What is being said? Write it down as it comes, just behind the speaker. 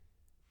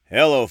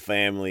Hello,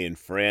 family and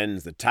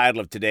friends. The title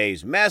of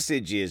today's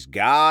message is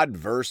God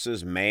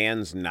versus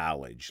Man's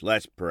Knowledge.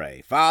 Let's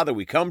pray. Father,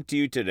 we come to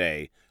you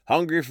today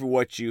hungry for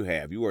what you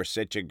have. You are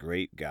such a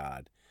great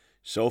God,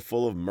 so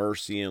full of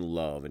mercy and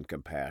love and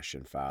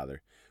compassion,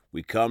 Father.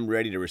 We come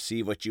ready to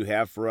receive what you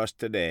have for us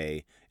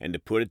today and to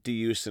put it to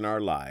use in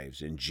our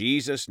lives. In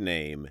Jesus'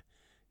 name,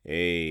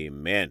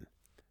 amen.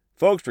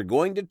 Folks, we're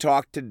going to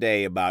talk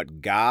today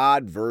about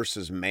God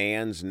versus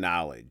man's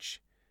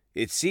knowledge.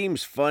 It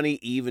seems funny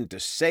even to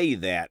say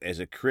that as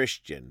a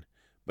Christian,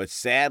 but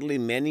sadly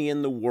many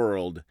in the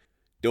world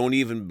don't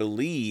even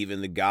believe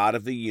in the God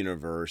of the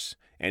universe,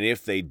 and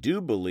if they do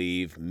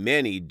believe,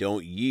 many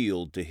don't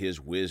yield to his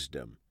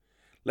wisdom.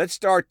 Let's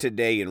start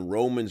today in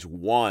Romans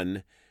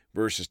 1,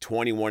 verses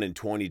 21 and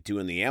 22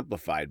 in the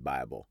Amplified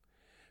Bible.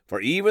 For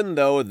even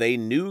though they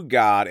knew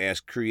God as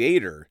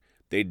Creator,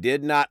 they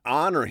did not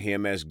honor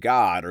him as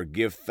God or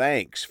give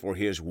thanks for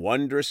his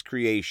wondrous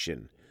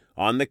creation.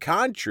 On the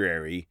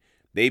contrary,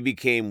 they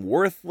became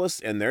worthless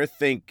in their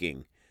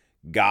thinking,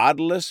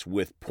 godless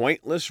with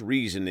pointless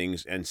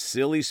reasonings and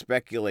silly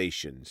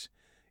speculations,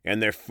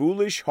 and their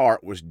foolish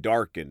heart was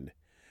darkened.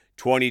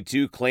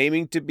 22,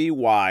 claiming to be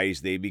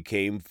wise, they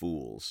became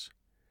fools.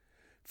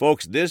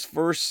 Folks, this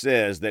verse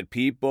says that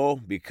people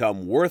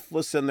become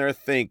worthless in their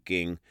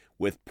thinking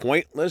with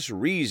pointless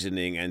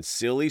reasoning and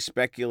silly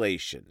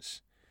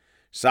speculations.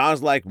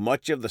 Sounds like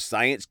much of the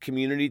science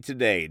community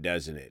today,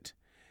 doesn't it?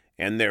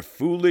 And their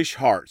foolish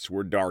hearts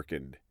were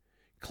darkened.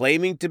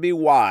 Claiming to be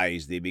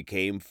wise, they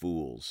became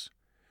fools.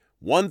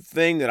 One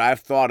thing that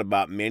I've thought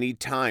about many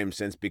times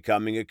since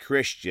becoming a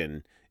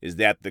Christian is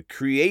that the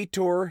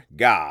Creator,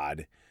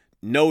 God,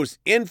 knows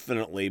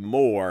infinitely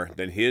more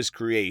than his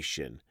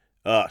creation,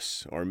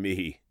 us or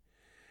me.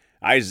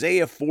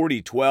 Isaiah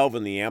 40:12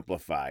 in the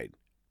Amplified.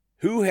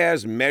 Who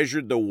has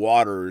measured the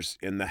waters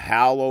in the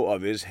hollow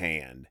of his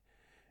hand,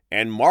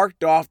 and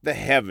marked off the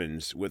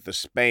heavens with the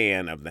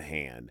span of the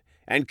hand,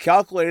 and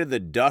calculated the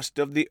dust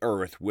of the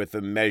earth with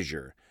a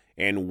measure,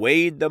 and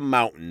weighed the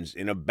mountains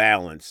in a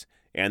balance,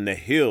 and the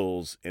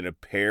hills in a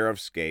pair of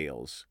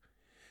scales?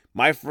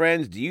 My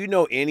friends, do you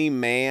know any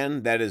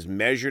man that has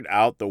measured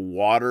out the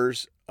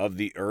waters of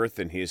the earth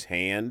in his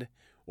hand,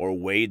 or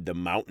weighed the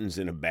mountains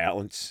in a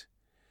balance?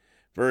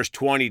 Verse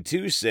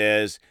 22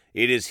 says,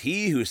 It is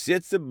he who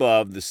sits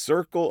above the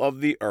circle of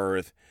the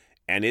earth,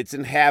 and its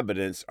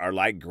inhabitants are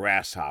like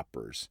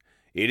grasshoppers.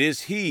 It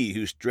is he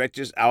who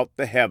stretches out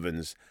the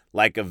heavens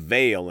like a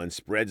veil and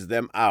spreads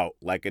them out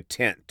like a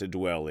tent to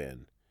dwell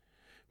in.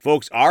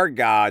 Folks, our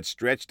God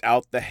stretched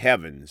out the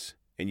heavens,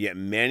 and yet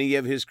many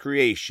of his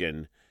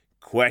creation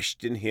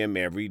question him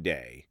every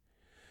day.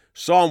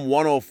 Psalm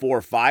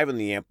 104:5 in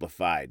the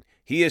Amplified.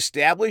 He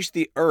established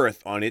the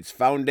earth on its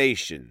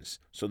foundations,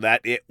 so that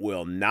it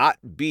will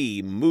not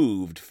be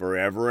moved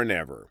forever and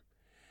ever.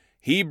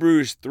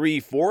 Hebrews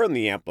 3:4 in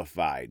the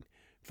Amplified.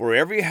 For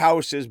every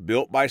house is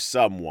built by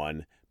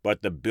someone,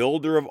 but the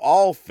builder of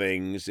all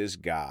things is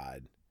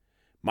God.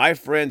 My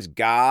friends,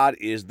 God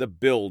is the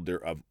builder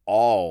of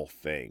all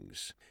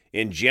things.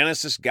 In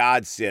Genesis,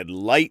 God said,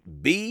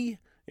 Light be,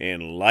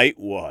 and light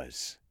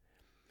was.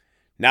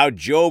 Now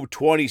Job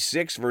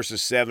 26,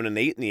 verses 7 and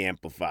 8 in the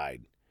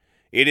Amplified.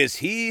 It is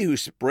he who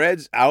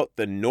spreads out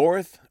the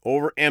north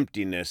over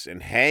emptiness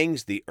and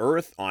hangs the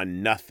earth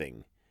on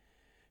nothing.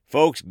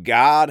 Folks,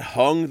 God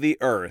hung the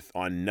earth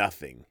on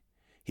nothing.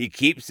 He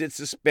keeps it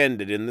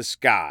suspended in the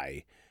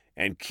sky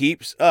and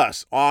keeps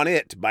us on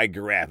it by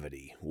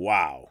gravity.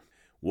 Wow,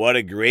 what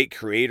a great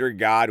creator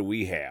God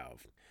we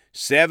have.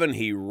 7,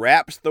 he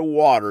wraps the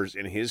waters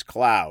in his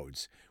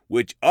clouds,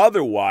 which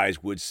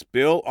otherwise would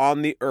spill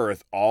on the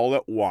earth all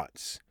at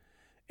once,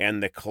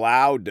 and the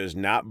cloud does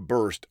not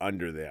burst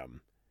under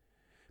them.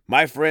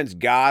 My friends,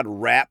 God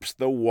wraps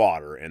the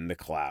water in the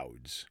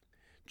clouds.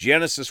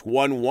 Genesis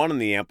 1:1 in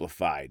the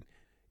Amplified.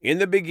 In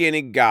the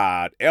beginning,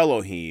 God,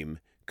 Elohim,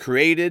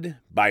 created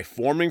by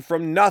forming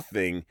from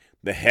nothing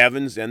the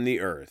heavens and the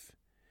earth.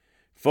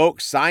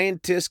 Folks,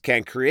 scientists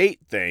can create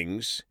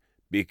things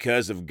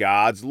because of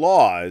God's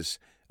laws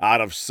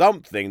out of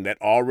something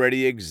that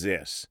already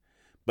exists.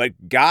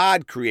 But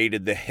God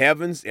created the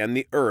heavens and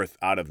the earth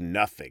out of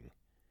nothing.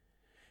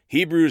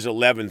 Hebrews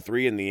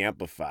 11:3 in the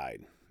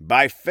Amplified.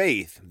 By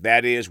faith,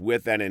 that is,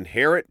 with an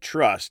inherent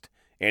trust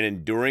and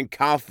enduring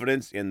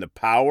confidence in the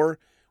power,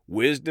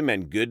 wisdom,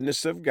 and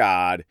goodness of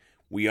God,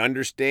 we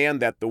understand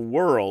that the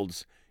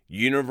worlds,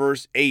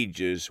 universe,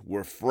 ages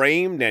were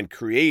framed and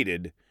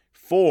created,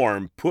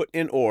 formed, put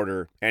in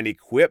order, and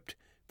equipped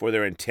for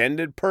their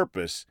intended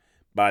purpose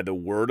by the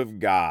Word of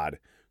God,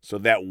 so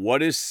that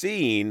what is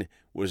seen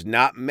was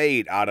not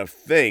made out of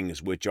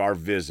things which are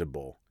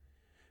visible.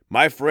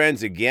 My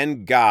friends,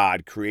 again,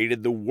 God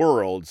created the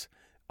worlds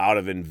out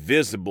of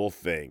invisible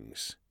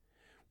things.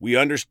 We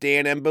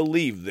understand and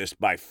believe this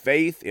by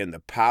faith in the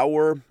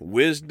power,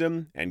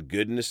 wisdom, and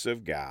goodness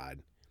of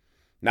God.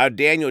 Now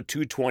Daniel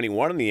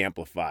 2:21 in the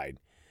Amplified.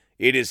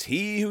 It is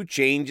he who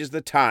changes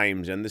the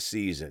times and the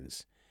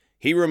seasons.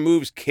 He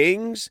removes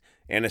kings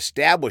and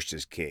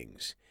establishes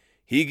kings.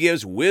 He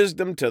gives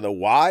wisdom to the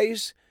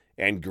wise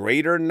and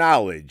greater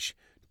knowledge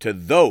to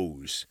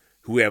those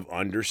who have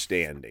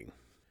understanding.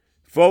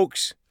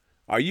 Folks,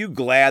 are you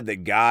glad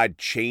that God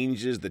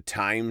changes the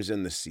times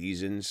and the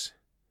seasons?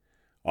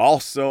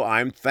 Also,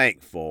 I'm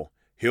thankful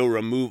He'll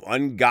remove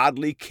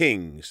ungodly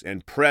kings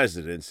and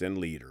presidents and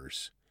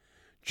leaders.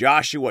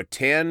 Joshua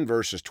 10,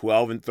 verses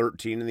 12 and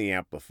 13 in the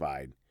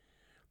Amplified.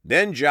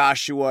 Then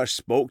Joshua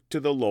spoke to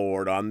the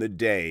Lord on the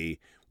day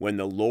when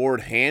the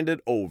Lord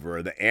handed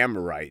over the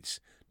Amorites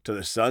to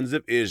the sons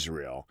of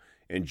Israel.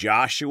 And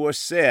Joshua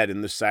said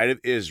in the sight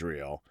of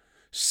Israel,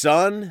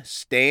 Sun,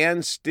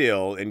 stand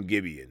still in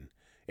Gibeon,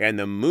 and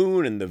the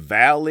moon in the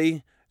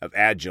valley of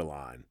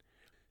Ajalon.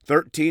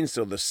 13,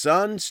 so the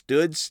sun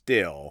stood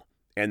still,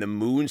 and the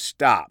moon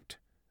stopped,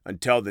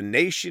 until the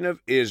nation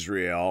of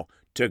Israel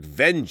took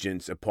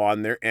vengeance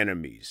upon their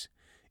enemies.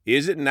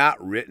 Is it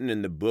not written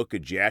in the book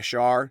of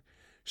Jashar?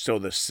 So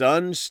the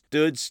sun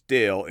stood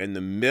still in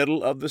the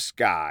middle of the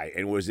sky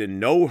and was in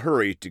no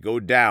hurry to go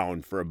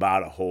down for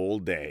about a whole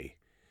day.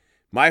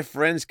 My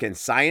friends, can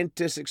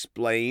scientists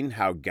explain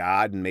how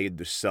God made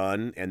the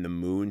sun and the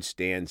moon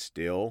stand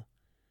still?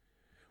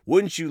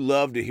 Wouldn't you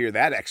love to hear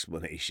that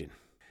explanation?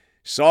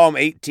 Psalm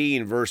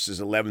 18, verses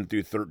 11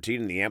 through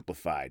 13 in the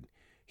Amplified.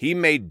 He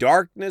made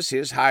darkness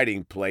his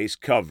hiding place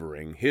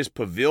covering, his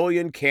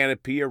pavilion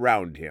canopy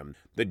around him,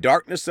 the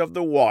darkness of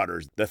the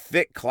waters, the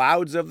thick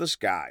clouds of the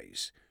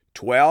skies.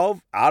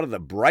 12, out of the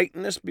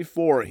brightness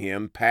before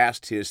him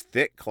passed his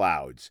thick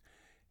clouds,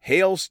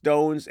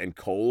 hailstones and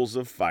coals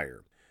of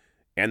fire.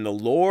 And the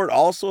Lord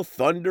also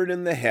thundered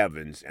in the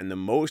heavens, and the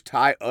Most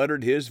High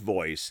uttered his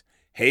voice,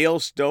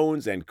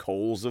 hailstones and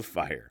coals of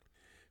fire.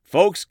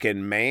 Folks,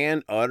 can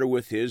man utter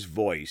with his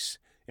voice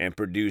and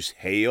produce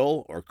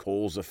hail or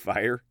coals of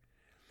fire?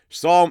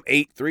 Psalm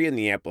 8:3 in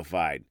the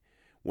Amplified.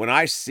 When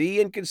I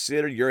see and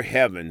consider your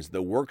heavens,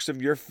 the works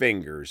of your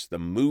fingers, the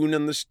moon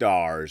and the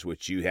stars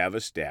which you have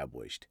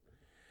established.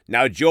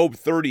 Now Job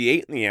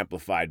 38 in the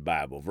Amplified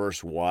Bible,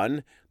 verse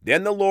 1.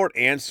 Then the Lord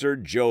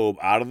answered Job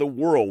out of the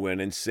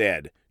whirlwind and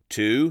said,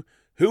 2.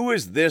 Who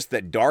is this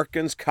that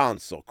darkens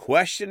counsel,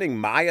 questioning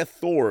my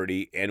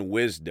authority and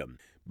wisdom,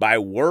 by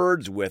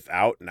words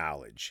without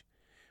knowledge?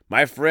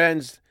 My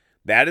friends,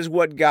 that is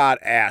what God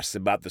asks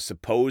about the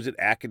supposed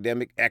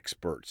academic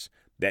experts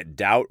that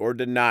doubt or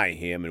deny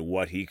him and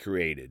what he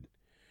created.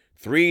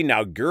 3,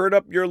 now gird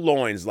up your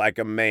loins like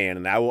a man,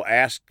 and I will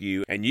ask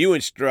you, and you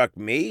instruct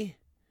me?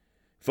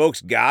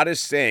 Folks, God is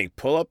saying,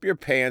 pull up your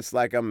pants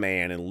like a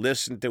man and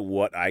listen to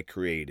what I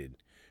created.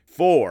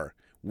 4,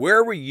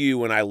 where were you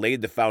when I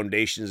laid the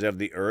foundations of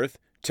the earth?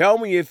 Tell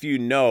me if you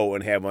know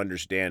and have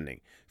understanding.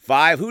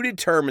 5, who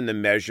determined the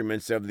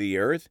measurements of the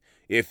earth,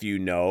 if you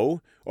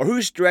know? Or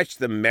who stretched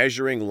the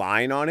measuring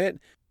line on it?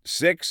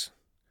 6,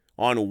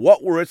 on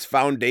what were its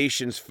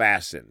foundations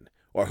fastened?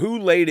 Or who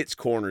laid its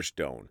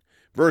cornerstone?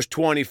 Verse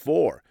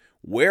 24,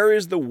 where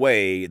is the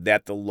way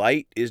that the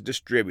light is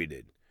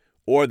distributed,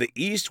 or the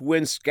east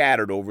wind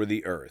scattered over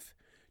the earth?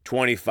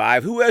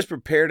 25, who has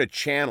prepared a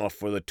channel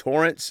for the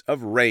torrents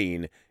of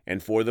rain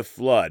and for the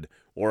flood,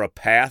 or a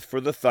path for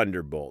the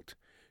thunderbolt?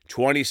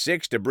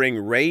 26, to bring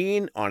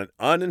rain on an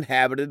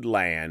uninhabited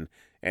land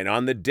and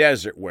on the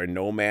desert where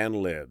no man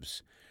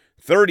lives.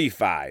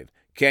 35,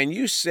 can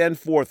you send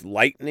forth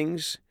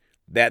lightnings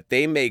that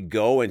they may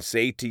go and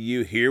say to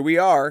you, here we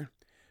are?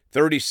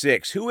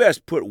 36, who has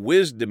put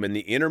wisdom in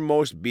the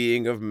innermost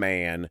being of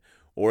man,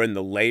 or in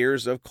the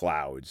layers of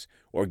clouds,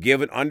 or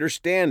given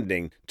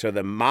understanding to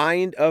the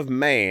mind of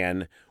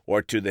man,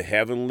 or to the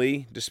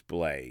heavenly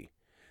display?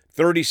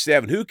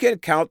 37, who can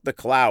count the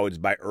clouds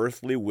by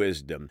earthly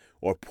wisdom,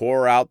 or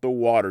pour out the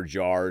water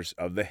jars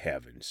of the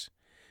heavens?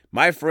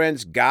 My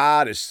friends,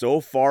 God is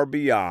so far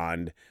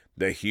beyond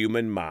the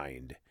human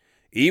mind.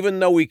 Even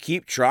though we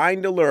keep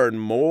trying to learn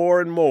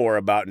more and more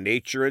about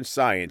nature and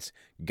science,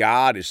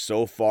 God is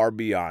so far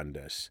beyond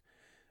us.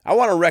 I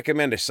want to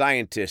recommend a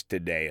scientist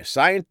today, a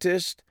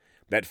scientist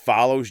that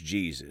follows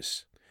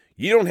Jesus.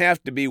 You don't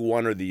have to be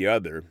one or the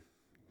other.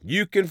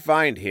 You can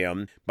find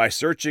him by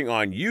searching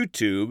on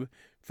YouTube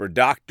for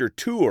Dr.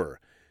 Tour.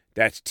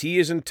 That's T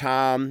as in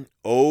Tom,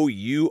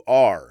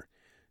 O-U-R.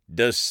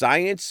 Does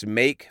science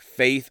make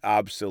faith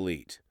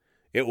obsolete?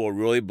 It will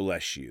really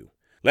bless you.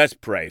 Let's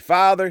pray.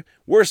 Father,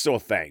 we're so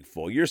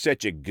thankful. You're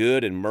such a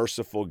good and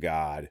merciful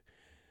God.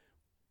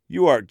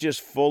 You are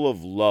just full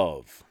of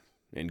love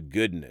and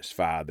goodness,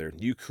 Father.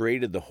 You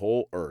created the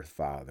whole earth,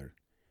 Father.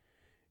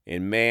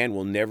 And man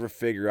will never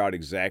figure out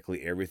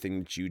exactly everything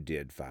that you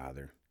did,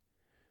 Father.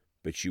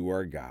 But you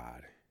are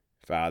God.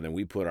 Father, and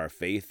we put our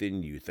faith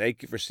in you.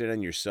 Thank you for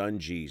sending your Son,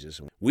 Jesus.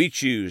 We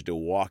choose to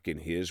walk in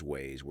his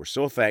ways. We're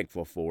so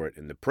thankful for it.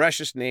 In the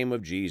precious name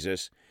of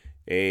Jesus,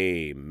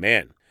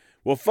 amen.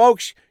 Well,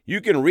 folks, you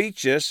can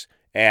reach us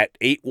at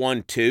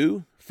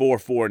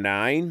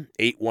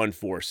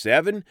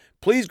 812-449-8147.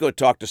 Please go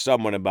talk to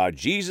someone about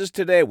Jesus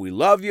today. We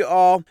love you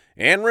all.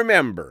 And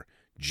remember,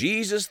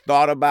 Jesus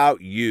thought about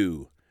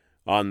you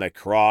on the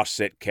cross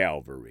at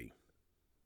Calvary.